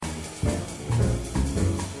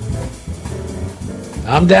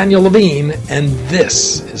I'm Daniel Levine, and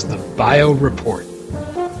this is the Bio Report.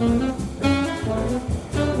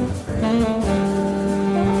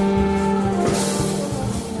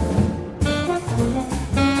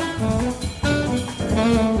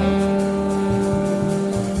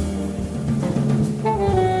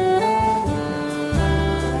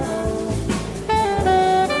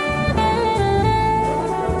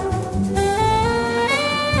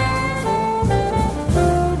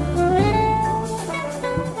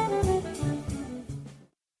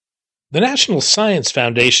 The National Science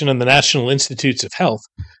Foundation and the National Institutes of Health,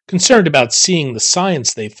 concerned about seeing the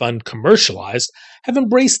science they fund commercialized, have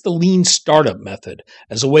embraced the lean startup method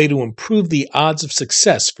as a way to improve the odds of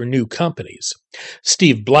success for new companies.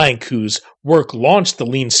 Steve Blank, whose work launched the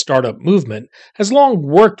lean startup movement, has long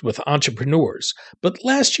worked with entrepreneurs, but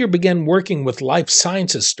last year began working with life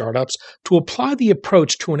sciences startups to apply the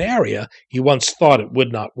approach to an area he once thought it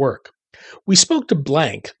would not work. We spoke to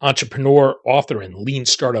Blank, entrepreneur, author, and lean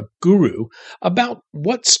startup guru, about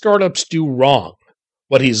what startups do wrong,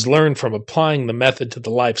 what he's learned from applying the method to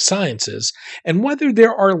the life sciences, and whether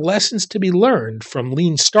there are lessons to be learned from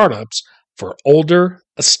lean startups for older,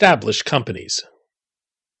 established companies.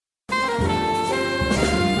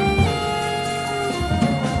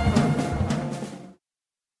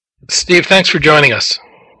 Steve, thanks for joining us.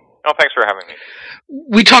 Oh, thanks for having me.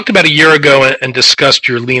 We talked about a year ago and discussed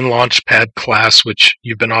your Lean Launchpad class, which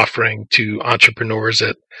you've been offering to entrepreneurs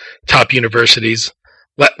at top universities.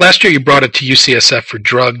 Last year, you brought it to UCSF for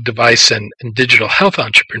drug, device, and digital health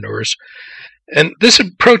entrepreneurs. And this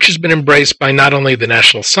approach has been embraced by not only the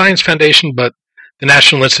National Science Foundation, but the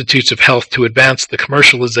National Institutes of Health to advance the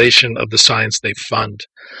commercialization of the science they fund.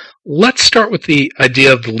 Let's start with the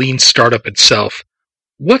idea of the lean startup itself.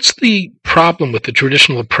 What's the problem with the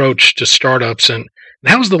traditional approach to startups, and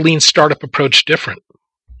how is the lean startup approach different?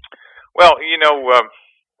 Well,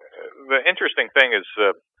 the interesting thing is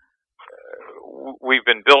we've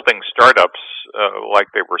been building startups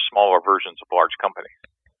like they were smaller versions of large companies.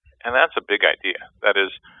 And that's a big idea. That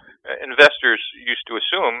is, investors used to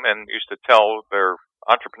assume and used to tell their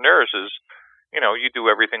entrepreneurs is, you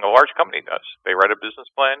do everything a large company does. They write a business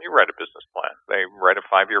plan, you write a business plan. They write a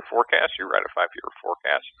 5-year forecast, you write a 5-year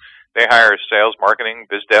forecast. They hire sales, marketing,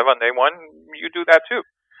 biz dev on day one, you do that too.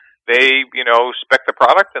 They, spec the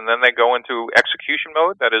product and then they go into execution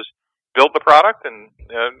mode, that is, build the product, and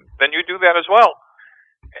then you do that as well.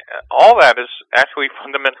 All that is actually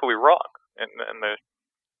fundamentally wrong. And the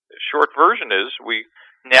short version is we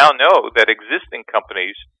now know that existing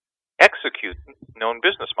companies execute known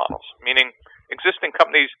business models, meaning existing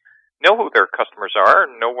companies know who their customers are,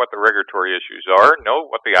 know what the regulatory issues are, know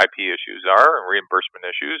what the IP issues are and reimbursement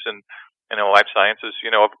issues, and in life sciences,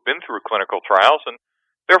 have been through clinical trials, and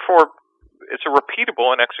therefore it's a repeatable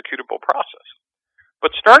and executable process.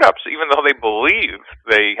 But startups, even though they believe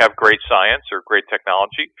they have great science or great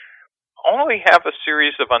technology, only have a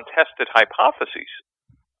series of untested hypotheses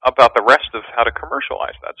about the rest of how to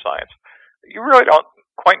commercialize that science. You really don't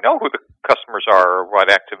quite know who the customers are or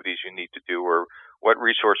what activities you need to do or what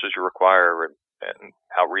resources you require and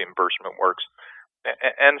how reimbursement works.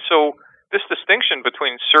 And so this distinction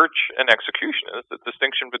between search and execution is the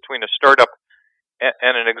distinction between a startup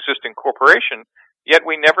and an existing corporation, yet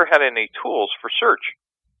we never had any tools for search.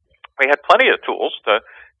 We had plenty of tools to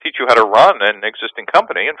teach you how to run an existing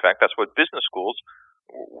company. In fact, that's what business schools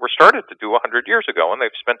were started to do 100 years ago, and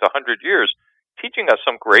they've spent 100 years teaching us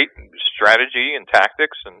some great strategy and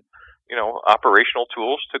tactics and, operational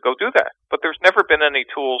tools to go do that. But there's never been any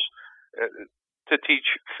tools to teach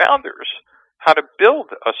founders how to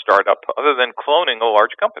build a startup other than cloning a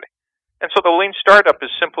large company. And so the lean startup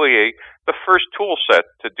is simply the first tool set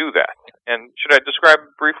to do that. And should I describe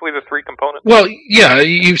briefly the three components? Well, yeah,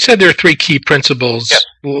 you said there are three key principles. Yes.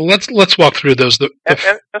 Let's walk through those. And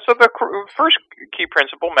so the first key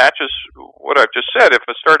principle matches what I've just said. If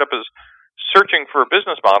a startup is searching for a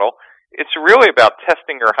business model, it's really about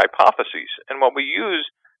testing your hypotheses. And what we use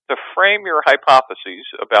to frame your hypotheses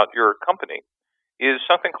about your company is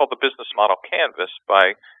something called the business model canvas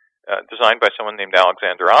designed by someone named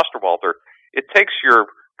Alexander Osterwalder. It takes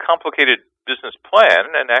your complicated business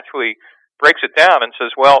plan and actually breaks it down and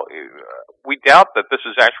says, well, we doubt that this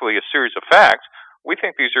is actually a series of facts. We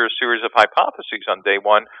think these are a series of hypotheses on day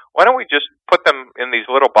one. Why don't we just put them in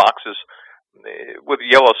these little boxes with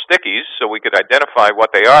yellow stickies so we could identify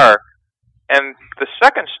what they are? And the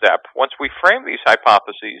second step, once we frame these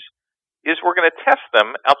hypotheses, is we're going to test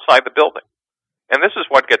them outside the building. And this is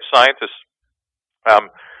what gets scientists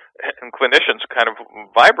and clinicians kind of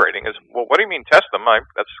vibrating is, well, what do you mean test them?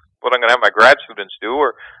 That's what I'm going to have my grad students do,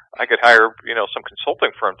 or I could hire, some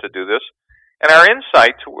consulting firm to do this. And our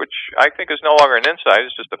insight, which I think is no longer an insight,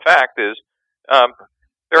 it's just a fact, is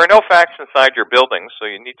there are no facts inside your building, so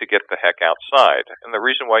you need to get the heck outside. And the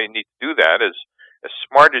reason why you need to do that is, as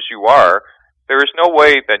smart as you are, there is no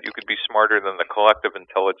way that you could be smarter than the collective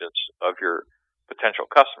intelligence of your potential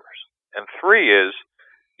customers. And three is,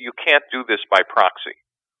 you can't do this by proxy,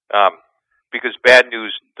 because bad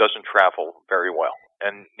news doesn't travel very well,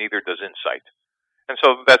 and neither does insight. And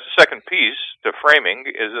so that's the second piece to framing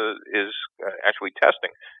is actually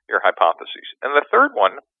testing your hypotheses. And the third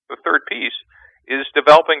piece, is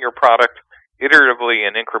developing your product iteratively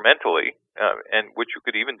and incrementally, and which you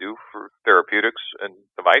could even do for therapeutics and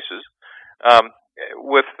devices,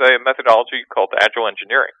 with a methodology called agile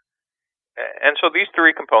engineering. And so these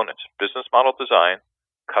three components, business model design,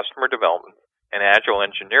 customer development, and agile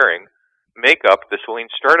engineering, make up this lean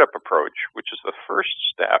startup approach, which is the first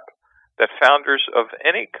step that founders of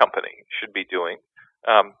any company should be doing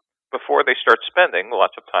before they start spending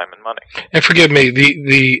lots of time and money. And forgive me,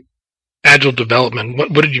 the agile development,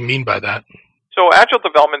 what did you mean by that? So agile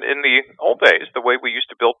development in the old days, the way we used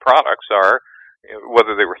to build products are,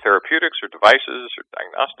 whether they were therapeutics or devices or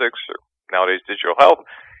diagnostics or nowadays digital health,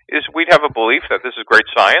 is we'd have a belief that this is great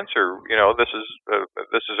science, or this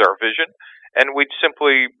is our vision, and we'd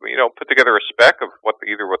simply put together a spec of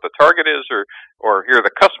either what the target is, or here are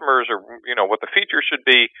the customers, or what the features should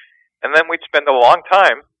be, and then we'd spend a long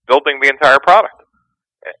time building the entire product.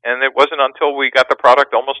 And it wasn't until we got the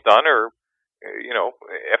product almost done, or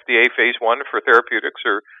FDA phase 1 for therapeutics,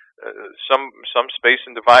 or some space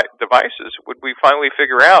and devices, would we finally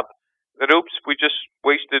figure out that we just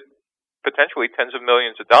wasted potentially tens of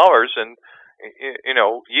millions of dollars and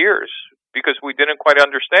years, because we didn't quite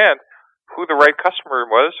understand who the right customer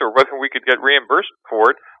was, or whether we could get reimbursed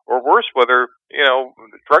for it, or worse, whether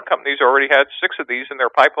drug companies already had 6 of these in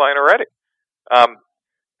their pipeline already.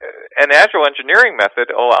 An agile engineering method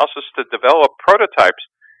allows us to develop prototypes,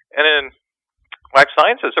 and in life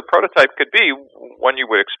sciences, a prototype could be one you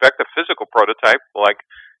would expect, a physical prototype like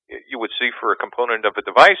you would see for a component of a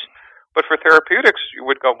device. But for therapeutics, you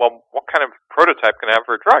would go, well, what kind of prototype can I have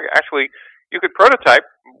for a drug? Actually, you could prototype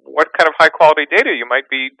what kind of high-quality data you might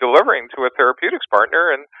be delivering to a therapeutics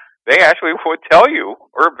partner, and they actually would tell you,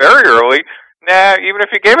 or very early, even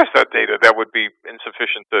if you gave us that data, that would be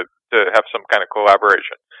insufficient to have some kind of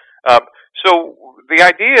collaboration. So the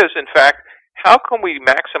idea is, in fact, how can we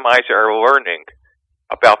maximize our learning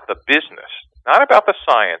about the business, not about the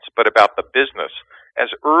science, but about the business, as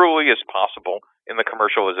early as possible in the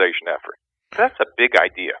commercialization effort? That's a big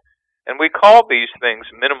idea. And we call these things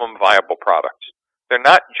minimum viable products. They're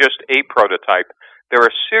not just a prototype. They're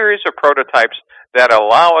a series of prototypes that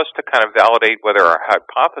allow us to kind of validate whether our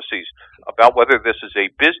hypotheses about whether this is a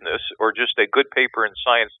business or just a good paper in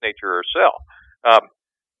Science, Nature, or Cell.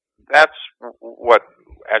 That's what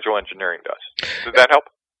agile engineering does. Does that help?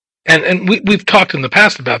 And we've talked in the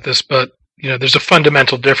past about this, but there's a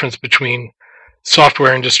fundamental difference between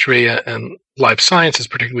software industry and life sciences,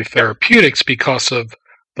 particularly therapeutics, because of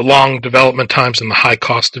the long development times and the high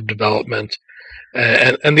cost of development,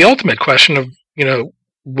 and the ultimate question of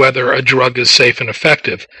whether a drug is safe and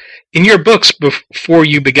effective. In your books, before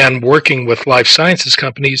you began working with life sciences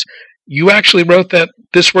companies, you actually wrote that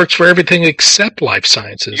this works for everything except life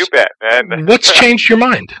sciences. You bet, man. What's changed your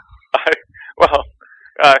mind?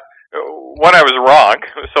 One, I was wrong,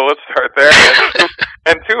 so let's start there.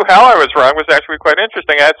 And two, how I was wrong was actually quite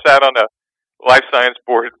interesting. I had sat on a life science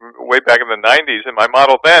board way back in the 90s, and my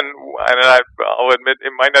model then, and I'll admit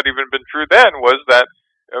it might not even have been true then, was that,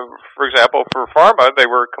 for example, for pharma, they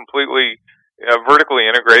were completely vertically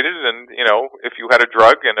integrated, and if you had a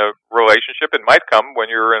drug and a relationship, it might come when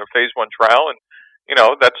you're in a phase 1 trial, and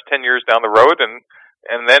that's 10 years down the road,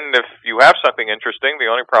 and then if you have something interesting, the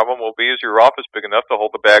only problem will be, is your office big enough to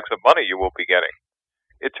hold the bags of money you will be getting?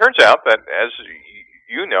 It turns out that, as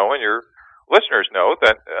you know and your listeners know,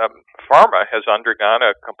 that pharma has undergone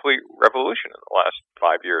a complete revolution in the last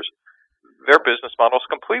 5 years. Their business model's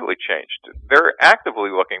completely changed. They're actively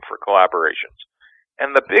looking for collaborations.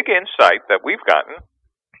 And the big insight that we've gotten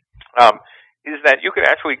is that you can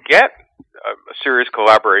actually get a serious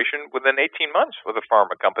collaboration within 18 months with a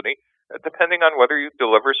pharma company, depending on whether you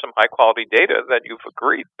deliver some high-quality data that you've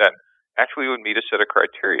agreed that actually would meet a set of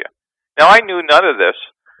criteria. Now, I knew none of this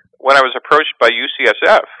when I was approached by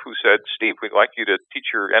UCSF, who said, Steve, we'd like you to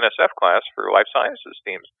teach your NSF class for life sciences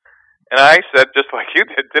teams. And I said, just like you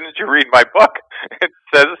did, didn't you read my book? It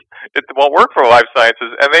says it won't work for life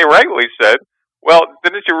sciences. And they rightly said, well,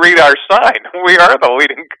 didn't you read our sign? We are the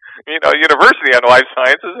leading, university on life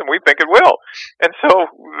sciences, and we think it will. And so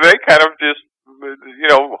they kind of just,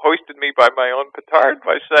 hoisted me by my own petard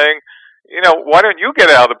by saying, why don't you get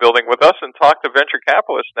out of the building with us and talk to venture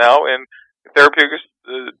capitalists now in therapeutic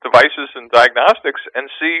devices and diagnostics and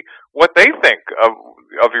see what they think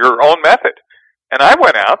of your own method. And I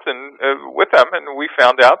went out and with them, and we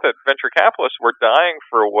found out that venture capitalists were dying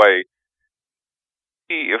for a way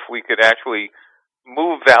to see if we could actually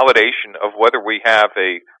move validation of whether we have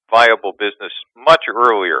a viable business much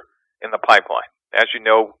earlier in the pipeline. As you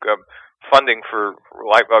know, funding for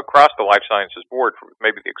across the life sciences board, for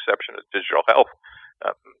maybe the exception of digital health,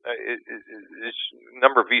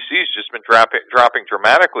 number of VCs just been dropping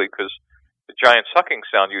dramatically because the giant sucking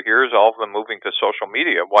sound you hear is all of them moving to social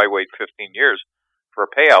media. Why wait 15 years for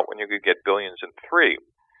a payout when you could get billions in 3?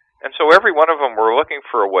 And so every one of them were looking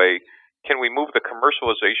for a way, can we move the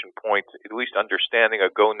commercialization point, at least understanding a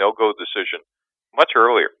go, no-go decision much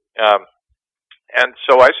earlier? And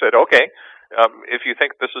so I said, okay, if you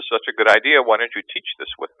think this is such a good idea, why don't you teach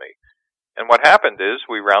this with me? And what happened is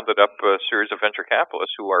we rounded up a series of venture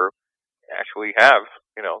capitalists who actually have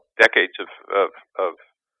decades of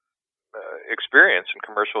experience in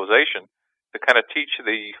commercialization to kind of teach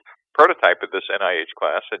the prototype of this NIH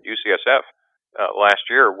class at UCSF last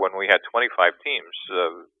year when we had 25 teams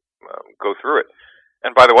go through it.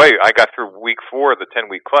 And by the way, I got through week 4 of the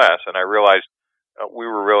 10-week class, and I realized we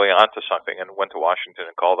were really onto something, and went to Washington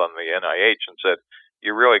and called on the NIH and said,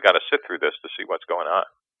 you really got to sit through this to see what's going on.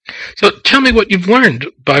 So tell me what you've learned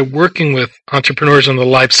by working with entrepreneurs in the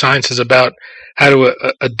life sciences about how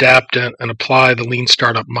to adapt and apply the lean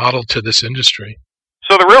startup model to this industry.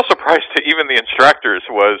 So the real surprise to even the instructors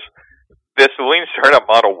was the lean startup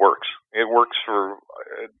model works. It works for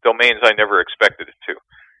domains I never expected it to.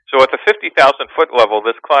 So at the 50,000-foot level,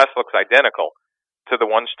 this class looks identical to the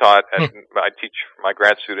ones taught at, I teach my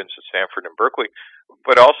grad students at Stanford and Berkeley,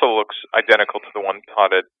 but also looks identical to the one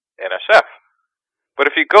taught at NSF. But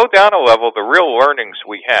if you go down a level, the real learnings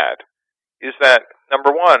we had is that,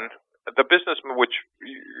 number one, the business, which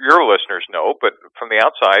your listeners know, but from the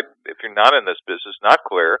outside, if you're not in this business, not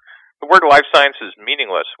clear, the word life science is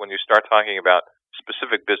meaningless when you start talking about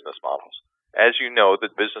specific business models. As you know,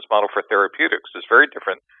 the business model for therapeutics is very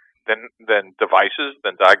different than devices,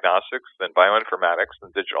 than diagnostics, than bioinformatics,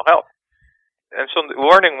 than digital health. And so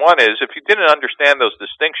learning one is, if you didn't understand those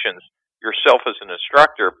distinctions yourself as an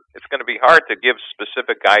instructor, it's going to be hard to give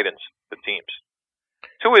specific guidance to teams.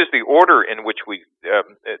 2 is the order in which we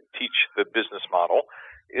teach the business model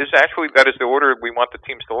is actually, that is the order we want the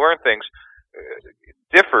teams to learn things,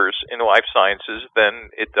 differs in life sciences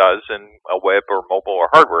than it does in a web or mobile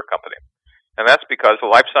or hardware company. And that's because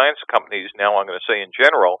the life science companies now, I'm going to say in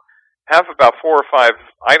general, have about 4 or 5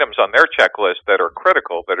 items on their checklist that are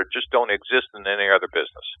critical, that just don't exist in any other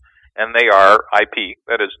business. And they are IP,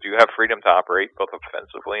 that is, do you have freedom to operate both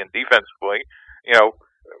offensively and defensively?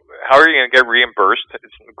 How are you going to get reimbursed?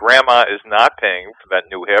 Grandma is not paying for that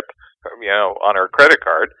new hip, on her credit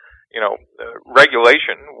card.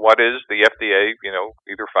 Regulation, what is the FDA,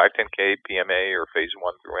 either 510K, PMA, or phase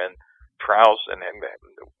 1 through N trials, and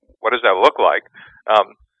what does that look like?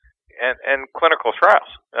 And clinical trials.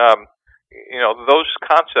 Those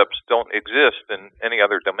concepts don't exist in any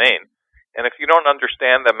other domain. And if you don't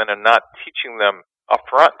understand them and are not teaching them up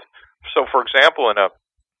front, so for example, in a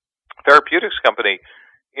therapeutics company,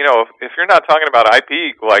 if you're not talking about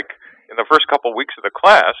IP like in the first couple of weeks of the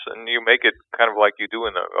class, and you make it kind of like you do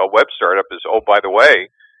in a web startup, is, oh, by the way,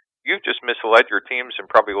 you've just misled your teams and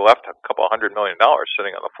probably left a couple $100 million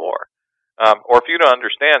sitting on the floor. Or if you don't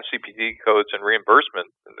understand CPT codes and reimbursement,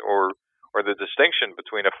 or the distinction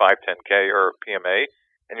between a 510K or a PMA,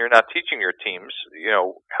 and you're not teaching your teams,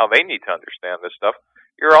 how they need to understand this stuff,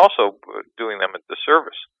 you're also doing them a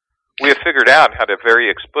disservice. We have figured out how to very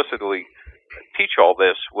explicitly teach all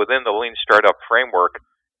this within the Lean Startup framework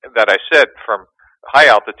that I said. From high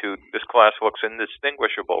altitude, this class looks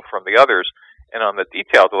indistinguishable from the others, and on the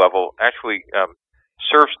detailed level, actually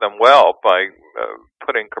serves them well by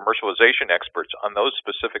putting commercialization experts on those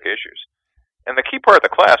specific issues. And the key part of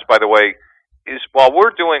the class, by the way, is while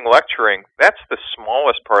we're doing lecturing, that's the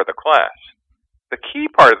smallest part of the class. The key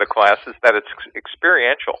part of the class is that it's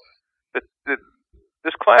experiential.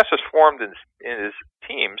 This class is formed in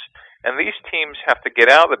teams, and these teams have to get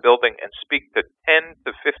out of the building and speak to 10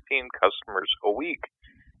 to 15 customers a week,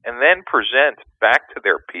 and then present back to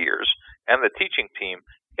their peers and the teaching team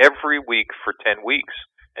every week for 10 weeks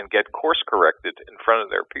and get course corrected in front of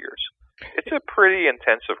their peers. It's a pretty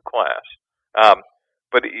intensive class.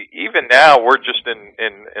 But even now, we're just in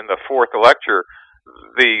the 4th lecture.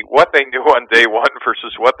 What they knew on day 1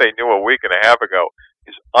 versus what they knew a week and a half ago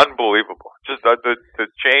is unbelievable. Just the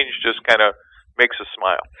change just kind of makes us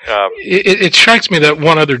smile. It strikes me that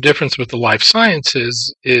one other difference with the life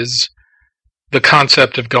sciences is the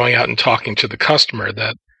concept of going out and talking to the customer,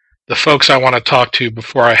 that the folks I want to talk to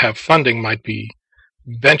before I have funding might be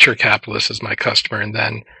venture capitalists as my customer, and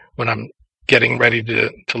then when I'm getting ready to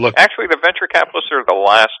look... Actually, the venture capitalists are the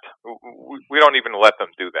last. We don't even let them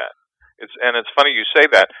do that. It's funny you say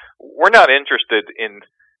that. We're not interested in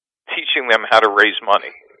teaching them how to raise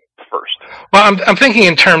money first. Well, I'm thinking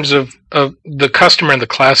in terms of the customer in the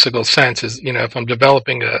classical sense is, if I'm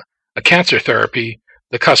developing a cancer therapy,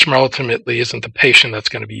 the customer ultimately isn't the patient that's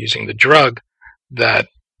going to be using the drug that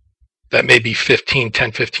may be 10,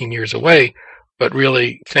 15 years away, but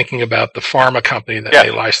really thinking about the pharma company that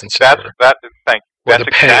may license it. That's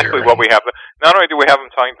exactly what we have. Not only do we have them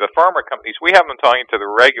talking to the pharma companies, we have them talking to the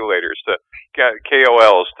regulators, to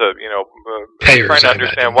KOLs, to payers, trying to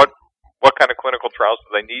understand what kind of clinical trials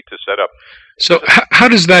do they need to set up. So how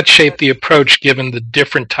does that shape the approach, given the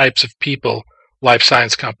different types of people life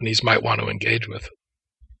science companies might want to engage with?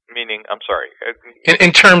 Meaning, I'm sorry.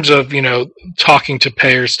 In terms of talking to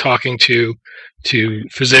payers, talking to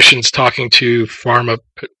physicians, talking to pharma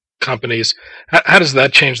companies, how does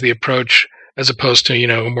that change the approach as opposed to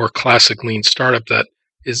a more classic lean startup that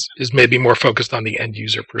is maybe more focused on the end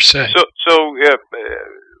user per se? So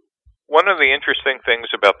one of the interesting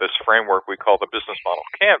things about this framework we call the business model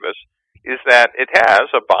canvas is that it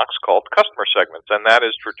has a box called customer segments, and that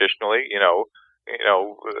is traditionally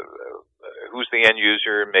who's the end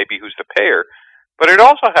user, maybe who's the payer. But it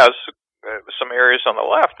also has some areas on the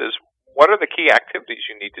left is what are the key activities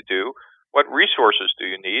you need to do, what resources do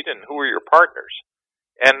you need, and who are your partners.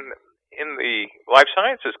 And in the life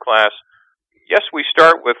sciences class, yes, we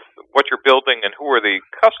start with what you're building and who are the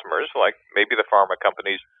customers, like maybe the pharma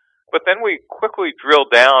companies, but then we quickly drill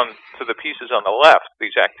down to the pieces on the left,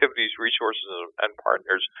 these activities, resources, and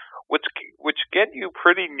partners, which get you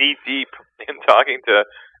pretty knee-deep in talking to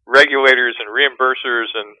regulators and reimbursers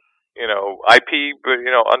and, IP,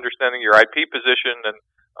 understanding your IP position and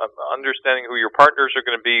understanding who your partners are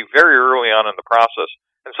going to be very early on in the process.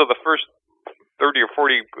 And so the first 30 or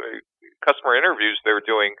 40 customer interviews they're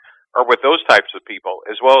doing are with those types of people,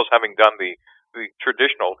 as well as having done the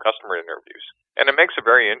traditional customer interviews. And it makes a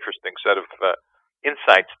very interesting set of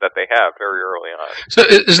insights that they have very early on. So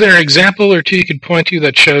is there an example or two you could point to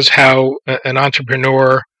that shows how an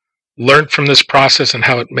entrepreneur learned from this process and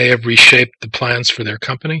how it may have reshaped the plans for their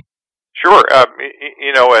company? Sure. At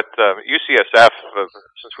UCSF,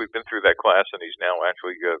 since we've been through that class, and he's now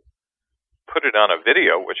actually put it on a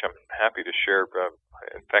video, which I'm happy to share.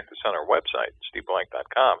 In fact, it's on our website,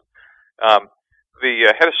 steveblank.com.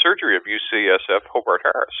 The head of surgery of UCSF, Hobart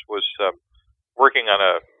Harris, was working on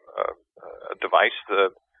a device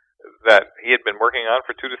that he had been working on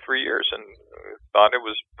for 2 to 3 years, and thought it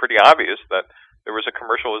was pretty obvious that there was a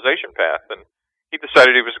commercialization path. And he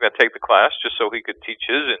decided he was going to take the class just so he could teach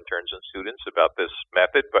his interns and students about this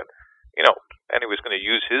method. But and he was going to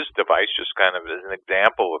use his device just kind of as an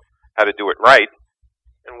example of how to do it right.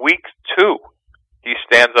 In week 2, he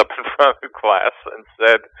stands up in front of the class and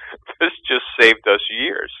said, "This just saved us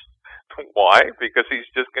years." Why? Because he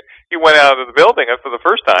went out of the building and for the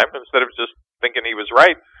first time, instead of just thinking he was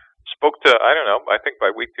right, spoke to, I think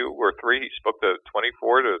by week 2 or 3, he spoke to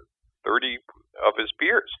 24 to 30 of his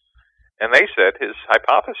peers. And they said his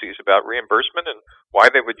hypotheses about reimbursement and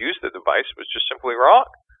why they would use the device was just simply wrong.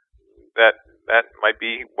 That might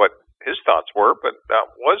be what his thoughts were, but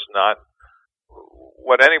that was not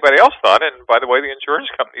what anybody else thought. And by the way, the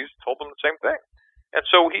insurance companies told them the same thing. And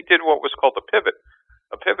so he did what was called a pivot.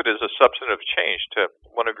 A pivot is a substantive change to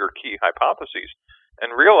one of your key hypotheses,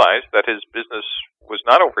 and realized that his business was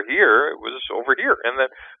not over here, it was over here. And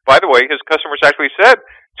then, by the way, his customers actually said,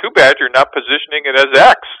 "Too bad you're not positioning it as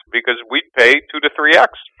X, because we'd pay 2 to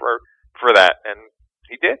 3X for that." And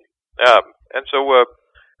he did. And so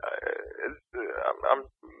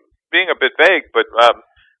I'm being a bit vague, but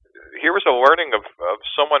here was a learning of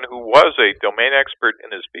someone who was a domain expert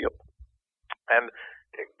in his field, and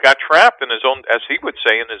got trapped in his own, as he would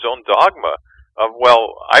say, in his own dogma of,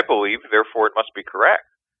 well, I believe, therefore it must be correct.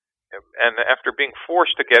 And after being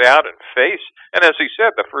forced to get out and face, and as he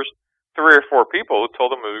said, the first 3 or 4 people who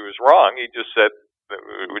told him he was wrong, he just said,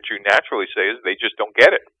 what you naturally say is they just don't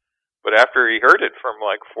get it. But after he heard it from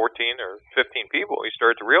like 14 or 15 people, he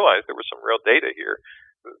started to realize there was some real data here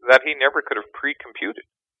that he never could have pre-computed.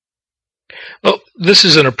 Well, this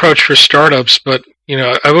is an approach for startups, but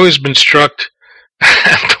I've always been struck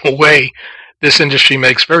at the way this industry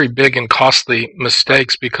makes very big and costly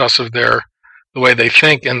mistakes because of the way they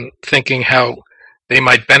think, and thinking how they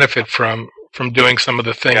might benefit from doing some of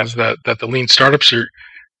the things that the lean startups are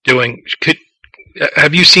doing.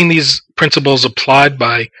 Have you seen these principles applied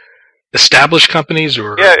by established companies?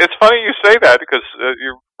 Or Yeah, it's funny you say that because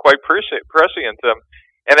you're quite prescient.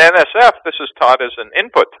 And NSF, this is taught as an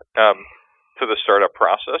input to the startup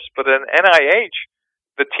process, but in NIH,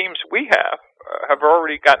 the teams we have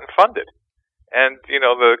already gotten funded. And,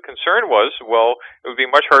 the concern was, well, it would be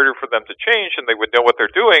much harder for them to change, and they would know what they're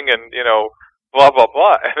doing, and, blah, blah,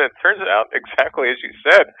 blah. And it turns out, exactly as you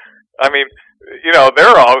said, I mean,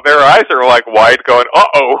 their eyes are like wide going,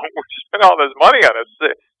 uh-oh, we spent all this money on a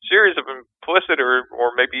series of implicit or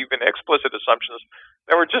maybe even explicit assumptions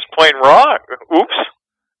that were just plain wrong. Oops.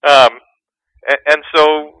 And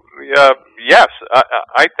so, yes,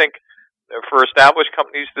 I think for established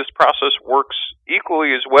companies, this process works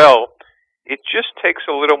equally as well. It just takes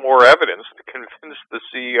a little more evidence to convince the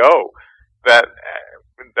CEO that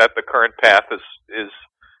the current path is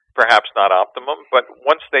perhaps not optimum. But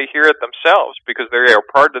once they hear it themselves, because they are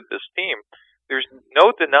part of this team, there's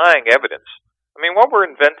no denying evidence. I mean, what we're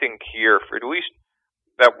inventing here, for at least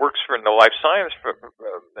that works for in the life science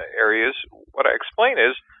areas, what I explain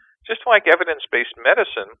is, just like evidence-based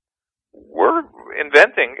medicine, we're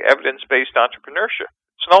inventing evidence-based entrepreneurship.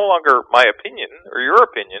 It's no longer my opinion or your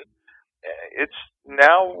opinion.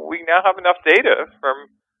 We now have enough data from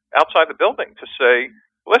outside the building to say,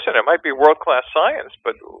 listen, it might be world-class science,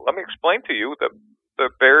 but let me explain to you the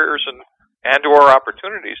barriers and or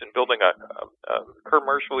opportunities in building a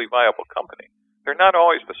commercially viable company. They're not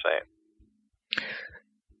always the same.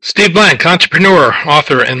 Steve Blank, entrepreneur,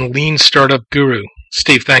 author, and lean startup guru.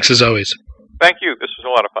 Steve, thanks as always. Thank you. This was a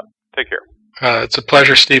lot of fun. Take care. It's a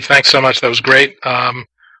pleasure, Steve. Thanks so much. That was great.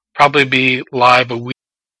 Probably be live a week.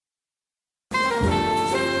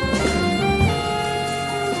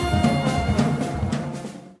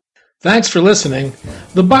 Thanks for listening.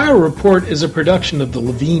 The Bio Report is a production of the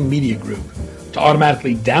Levine Media Group. To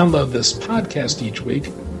automatically download this podcast each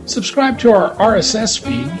week, subscribe to our RSS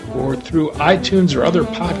feed or through iTunes or other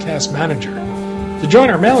podcast manager. To join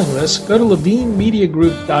our mailing list, go to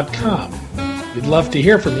levinemediagroup.com. We'd love to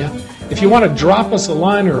hear from you. If you want to drop us a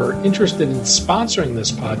line or are interested in sponsoring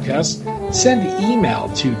this podcast, send email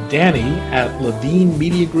to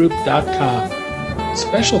danny@levinemediagroup.com.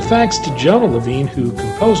 Special thanks to Jonah Levine, who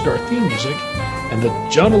composed our theme music, and the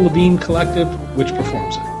Jonah Levine Collective, which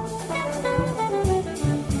performs it.